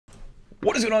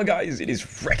What is going on, guys? It is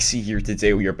Rexsi here.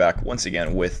 Today we are back once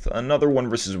again with another 1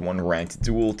 versus 1 ranked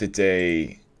duel.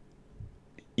 Today,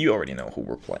 you already know who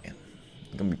we're playing.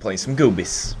 We're going to be playing some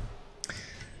ANUBIS.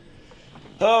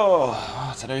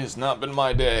 Oh, today has not been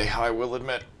my day, I will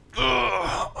admit.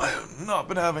 I have not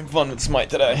been having fun with Smite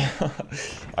today.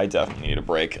 I definitely need a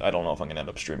break. I don't know if I'm going to end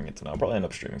up streaming it tonight. I'll probably end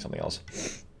up streaming something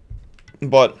else.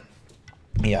 But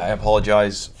yeah, I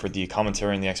apologize for the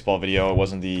commentary in the X-Ball video. It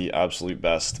wasn't the absolute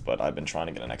best, but I've been trying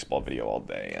to get an X-Ball video all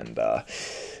day, and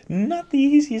not the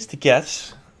easiest to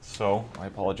get. So I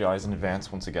apologize in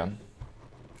advance once again.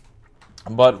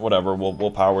 But whatever,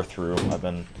 we'll power through. I've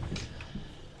been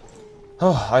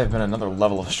another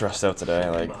level of stressed out today.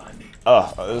 Like,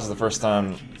 this is the first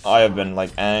time I have been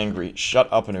like angry. Shut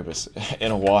up, ANUBIS,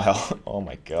 in a while. Oh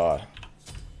my god.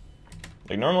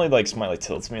 Like, normally, like, Smite, like,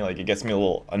 tilts me, like, it gets me a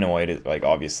little annoyed, like,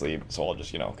 obviously, so I'll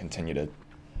just, you know, continue to,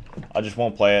 I just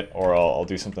won't play it, or I'll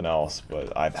do something else,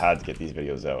 but I've had to get these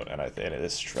videos out, and it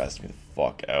has stressed me the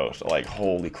fuck out, like,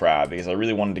 holy crap, because I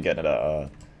really wanted to get an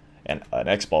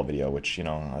X-Ball video, which, you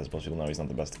know, as most people know, he's not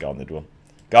the best God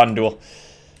in Duel,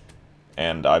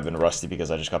 and I've been rusty because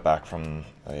I just got back from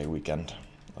a weekend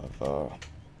of,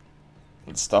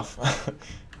 stuff,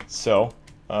 so,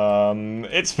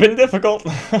 it's been difficult,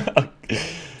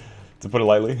 to put it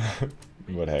lightly,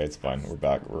 but hey, it's fine, we're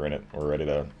back, we're in it, we're ready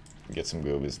to get some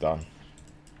ANUBIS done.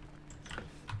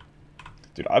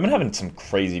 Dude, I've been having some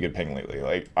crazy good ping lately,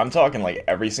 like, I'm talking like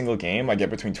every single game I get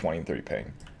between 20 and 30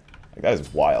 ping. Like, that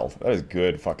is wild, that is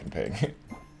good fucking ping.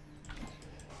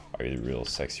 Are you real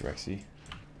sexy, Rexsi?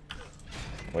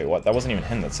 Wait, what? That wasn't even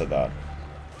him that said that.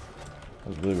 That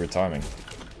was really weird timing.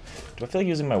 Do I feel like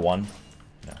using my one?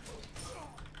 No.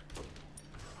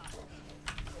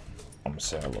 I'm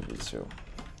saying I love this too.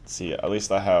 See, at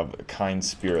least I have kind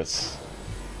spirits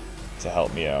to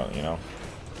help me out, you know?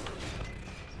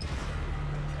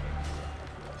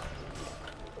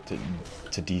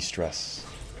 To de-stress.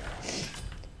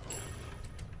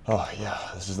 Oh yeah,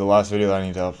 this is the last video that I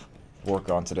need to work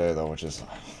on today though, which is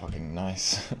fucking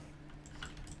nice.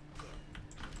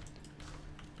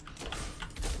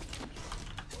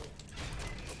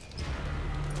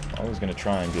 I was gonna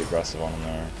try and be aggressive on him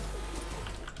there.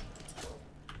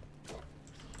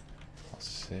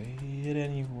 Say it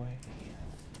anyway.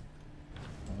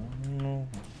 Oh,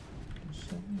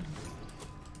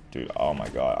 dude, oh my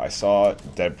god, I saw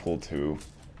Deadpool 2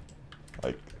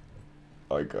 like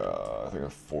I think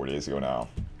 4 days ago now.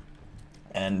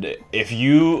 And if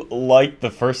you like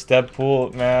the first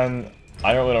Deadpool, man,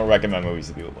 I really don't recommend movies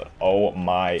to people, but oh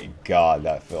my god,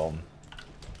 that film.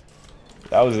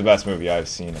 That was the best movie I've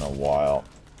seen in a while.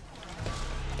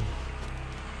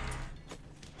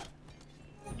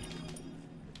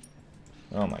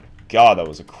 Oh my god, that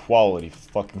was a quality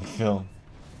fucking film.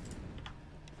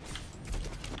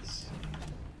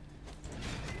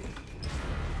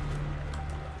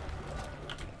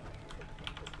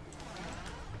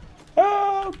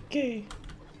 Okay.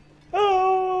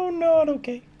 Oh, not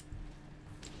okay.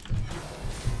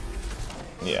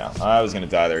 Yeah, I was gonna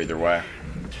die there either way.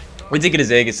 We did get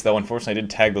his Aegis though, unfortunately I did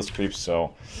tag those creeps,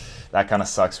 so that kinda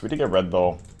sucks. We did get red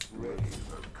though.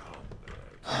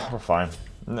 We're fine.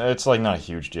 It's like not a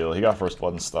huge deal. He got first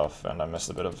blood and stuff, and I missed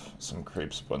a bit of some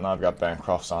creeps, but now I've got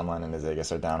Bancroft's online and his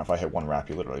Aegis are down. If I hit one wrap,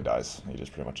 he literally dies. He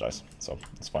just pretty much dies, so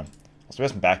it's fine. Also, he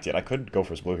hasn't backed yet. I could go for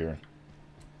his blue here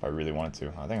if I really wanted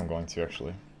to. I think I'm going to,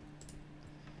 actually.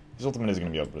 His ultimate is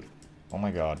going to be up, but oh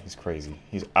my god, he's crazy.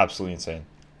 He's absolutely insane.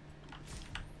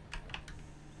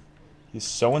 He's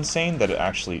so insane that it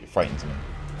actually frightens me.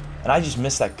 And I just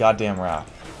missed that goddamn wrap.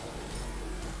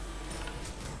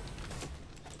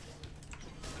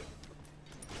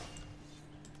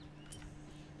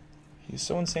 He's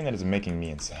so insane that it's making me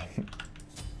insane.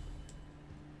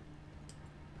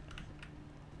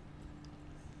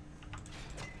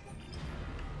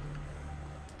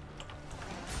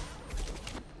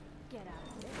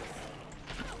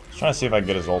 Just trying to see if I can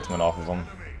get his ultimate off of him.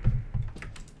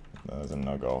 That was a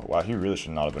no-go. Wow, he really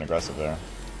should not have been aggressive there.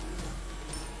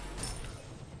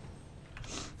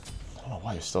 I don't know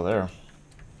why he's still there.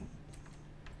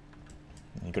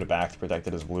 He could have backed,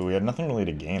 protected his blue. He had nothing really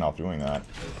to gain off doing that.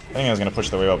 I think I was going to push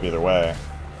the wave up either way.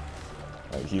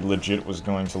 Like, he legit was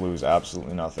going to lose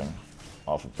absolutely nothing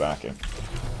off of backing.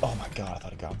 Oh my god, I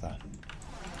thought I got that.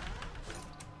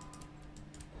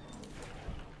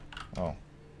 Oh.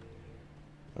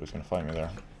 He was going to fight me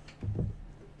there.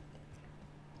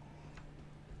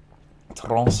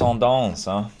 Transcendance,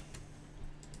 huh?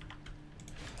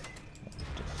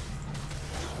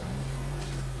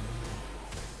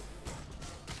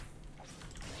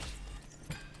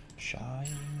 Shying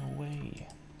away.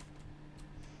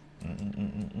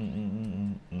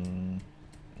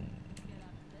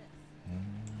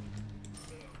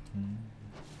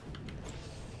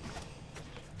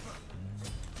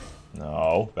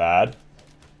 No, bad.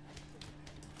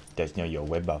 That's not your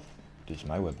web buff. This is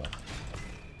my web buff.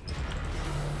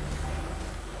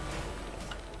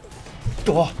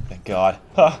 Oh, thank God.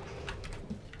 Huh.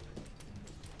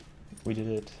 We did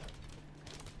it.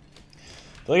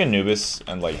 I feel like Anubis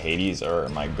and like Hades are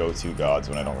my go-to gods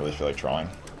when I don't really feel like trying.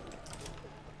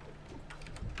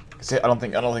 Cause I don't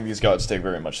think these gods take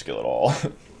very much skill at all.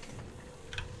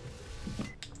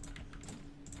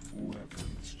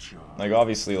 Like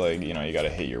obviously, like, you know, you gotta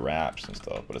hit your wraps and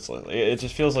stuff, but it's like it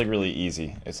just feels like really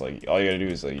easy. It's like all you gotta do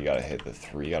is like you gotta hit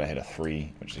a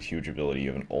 3, which is a huge ability.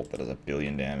 You have an ult that does 1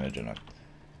 billion damage and a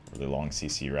really long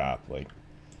CC wrap. Like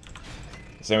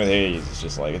same with Hades. It's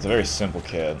just like it's a very simple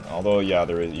kit. Although yeah,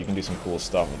 you can do some cool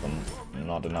stuff with them. I'm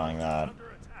not denying that.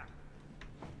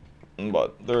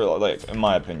 But they're like, in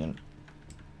my opinion,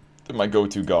 they're my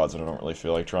go-to gods when I don't really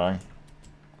feel like trying.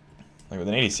 Like with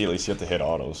an ADC, at least you have to hit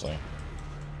autos. So.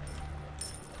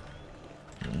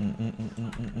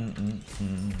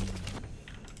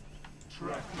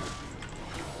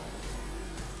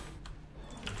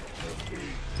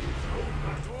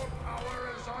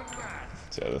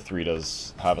 So yeah, the 3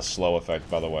 does have a slow effect,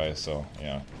 by the way, so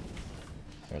yeah,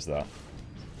 there's that.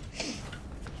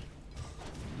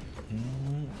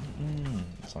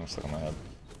 Song's stuck in my head.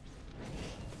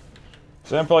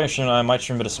 So I'm probably streaming. I might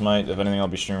stream a bit of Smite. If anything, I'll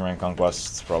be streaming Rank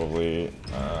Conquests probably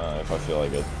if I feel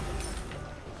like it.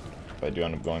 If I do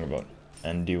end up going about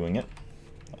and doing it,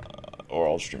 or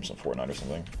I'll stream some Fortnite or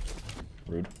something.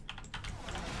 Rude.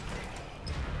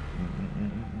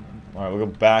 Alright, we'll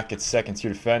go back at second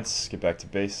tier defense, get back to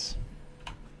base.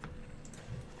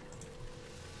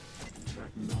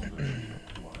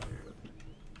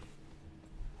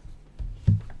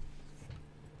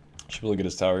 Should be able to get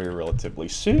his tower here relatively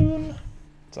soon.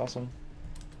 It's awesome.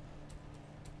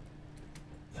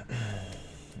 That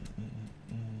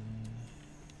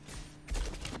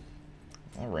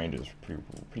range is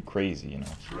pretty crazy, you know.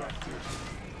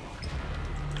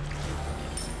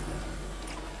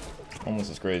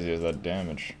 Almost as crazy as that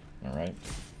damage, alright?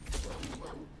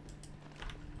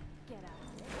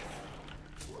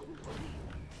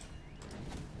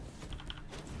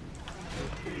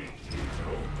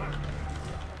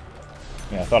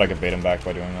 Yeah, I thought I could bait him back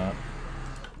by doing that.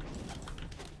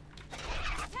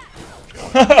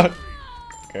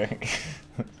 Okay.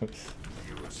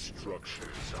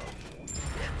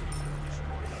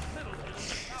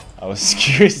 I was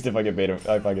curious if I could bait him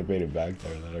back there.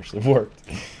 That actually worked.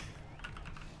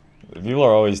 People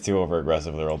are always too over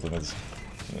aggressive with their ultimates.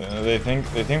 They think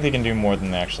they can do more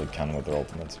than they actually can with their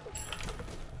ultimates.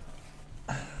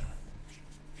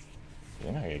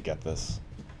 You're not gonna get this.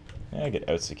 Yeah, I get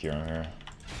out secure him here.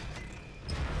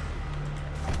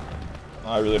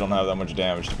 I really don't have that much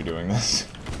damage to be doing this.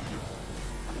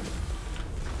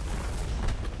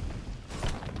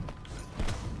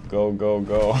 Go, go,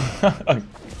 go.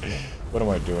 What am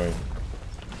I doing?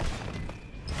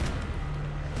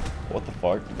 What the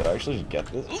fuck? Did I actually get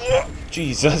this?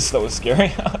 Jesus, that was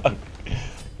scary. We're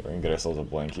gonna get ourselves a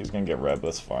blink. He's gonna get red, but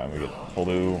that's fine. We get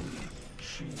blue.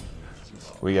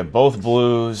 We get both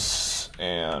blues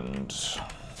and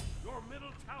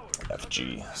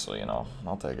FG. So, you know,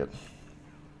 I'll take it.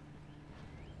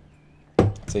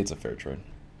 I'd say it's a fair trade.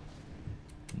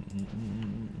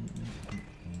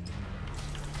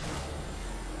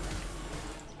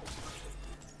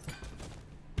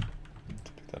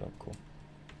 That up, cool.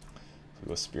 So we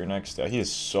go spear next. He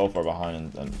is so far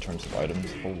behind in terms of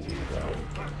items. Holy crap.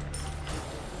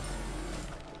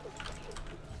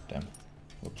 Damn.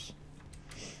 Whoops.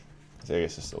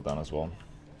 Zegas is still down as well.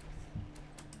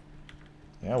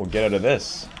 Yeah, we'll get out of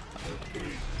this.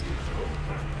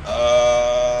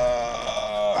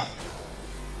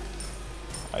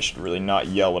 I should really not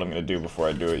yell what I'm gonna do before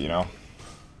I do it, you know?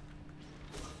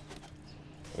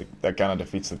 Like, that kind of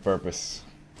defeats the purpose.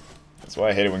 That's why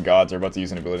I hate it when gods are about to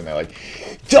use an ability and they're like,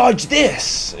 dodge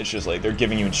this! It's just like, they're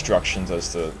giving you instructions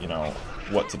as to, you know,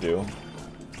 what to do.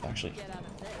 Actually.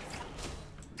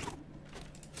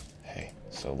 Hey,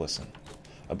 so listen.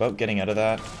 About getting out of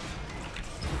that,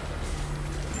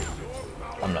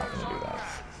 I'm not gonna do that.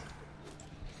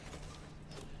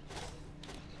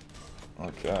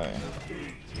 Okay.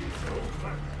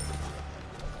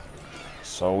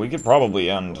 So we could probably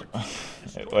end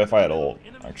if I had ult,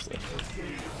 actually.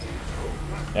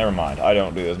 Never mind, I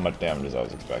don't do as much damage as I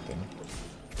was expecting.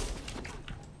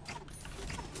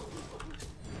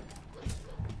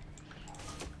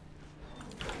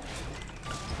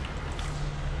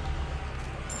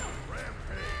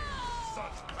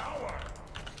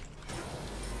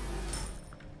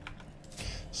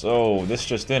 So, this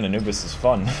just in, ANUBIS is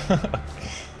fun.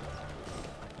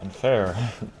 And fair.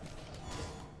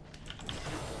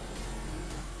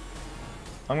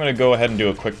 I'm gonna go ahead and do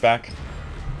a quick back.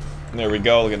 There we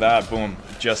go, look at that, boom.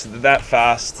 Just that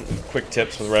fast. Quick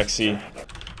tips with Rexsi.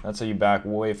 That's how you back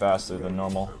way faster than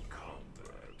normal.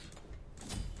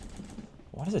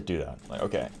 Why does it do that? Like,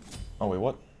 okay. Oh, wait,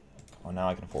 what? Oh, now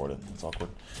I can afford it. That's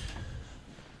awkward.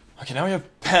 Okay, now we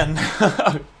have pen.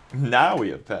 Now we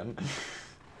have pen.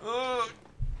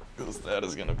 Because that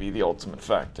is going to be the ultimate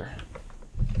factor.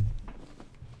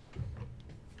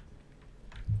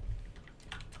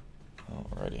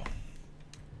 Alrighty.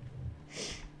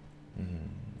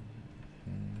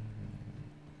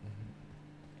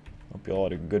 Hope you all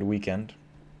had a good weekend.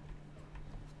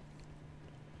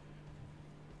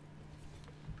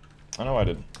 I know I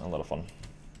did. A lot of fun.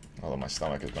 Although my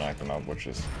stomach has been acting up, which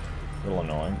is a little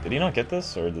annoying. Did he not get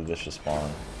this, or did this just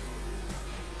spawn?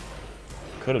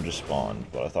 Could have just spawned,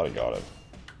 but I thought he got it.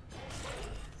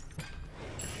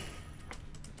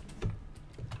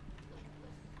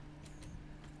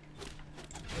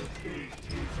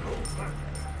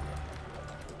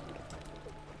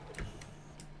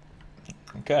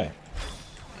 Okay.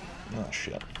 Oh,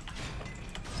 shit.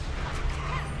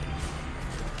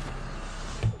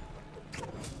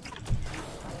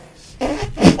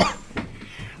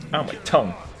 Ow, my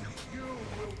tongue.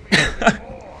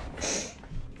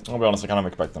 I'll be honest, I kind of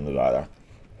expect them to die there.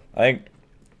 I think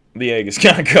the egg has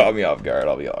kind of caught me off guard,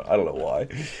 I'll be honest. I don't know why.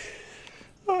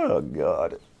 Oh,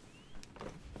 God.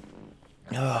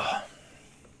 Ugh.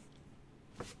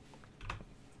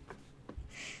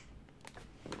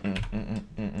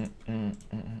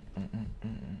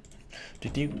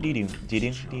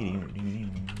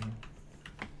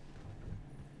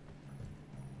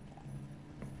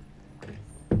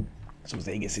 So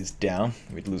Vegas is down.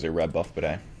 We'd lose our red buff,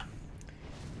 but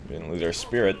we didn't lose our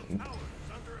spirit.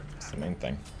 That's the main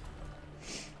thing.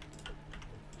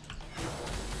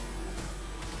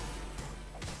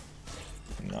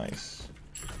 Nice.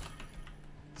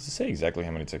 Does it say exactly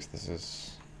how many ticks this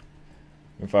is?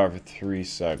 We fire for 3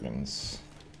 seconds.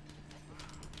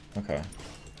 Okay.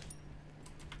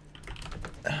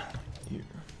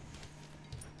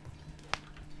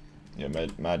 Yeah,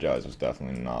 Magi's was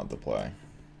definitely not the play.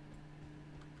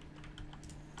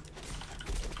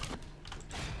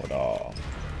 What all?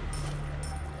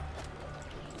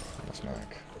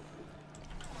 Smack.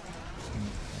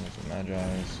 There's the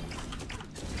Magi's.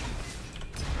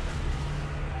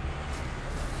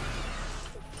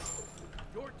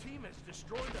 Your team has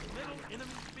destroyed the middle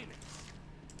enemy Phoenix.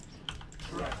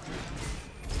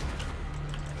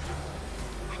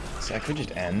 See, I could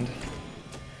just end.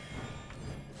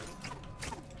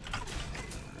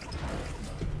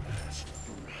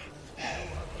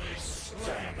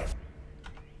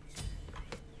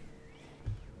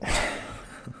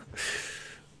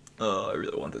 Oh, I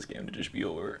really want this game to just be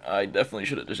over. I definitely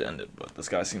should have just ended, but this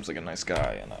guy seems like a nice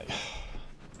guy, and I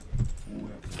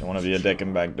don't want to be a dick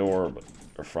in back door, but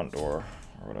or front door,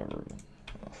 or whatever. But,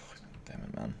 oh, damn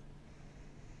it, man.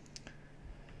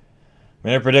 I'm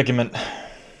in a predicament.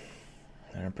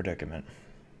 I'm in a predicament.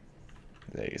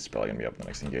 He's probably gonna be up in the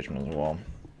next engagement as well.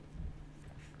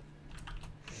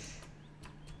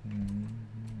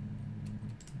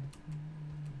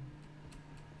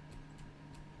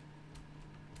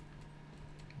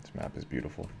 This map is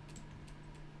beautiful.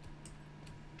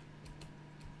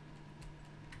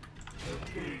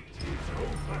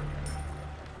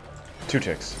 Two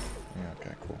ticks. Yeah,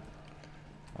 okay, cool.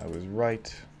 I was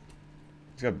right.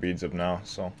 He's got beads up now,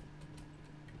 so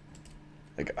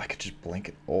like I could just blink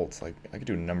at ult. Like I could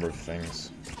do a number of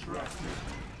things.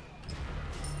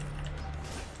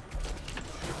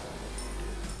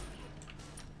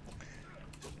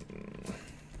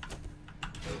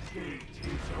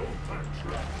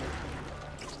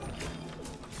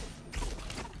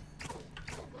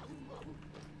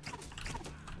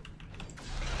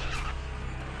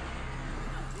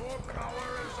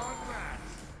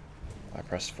 I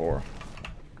pressed 4.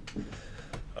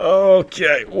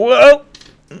 Okay, well,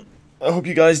 I hope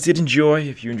you guys did enjoy.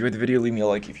 If you enjoyed the video, leave me a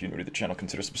like. If you're new to the channel,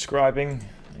 consider subscribing.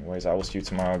 Anyways, I will see you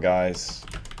tomorrow, guys.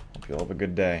 Hope you all have a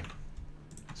good day.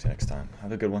 See you next time.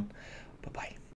 Have a good one. Bye-bye.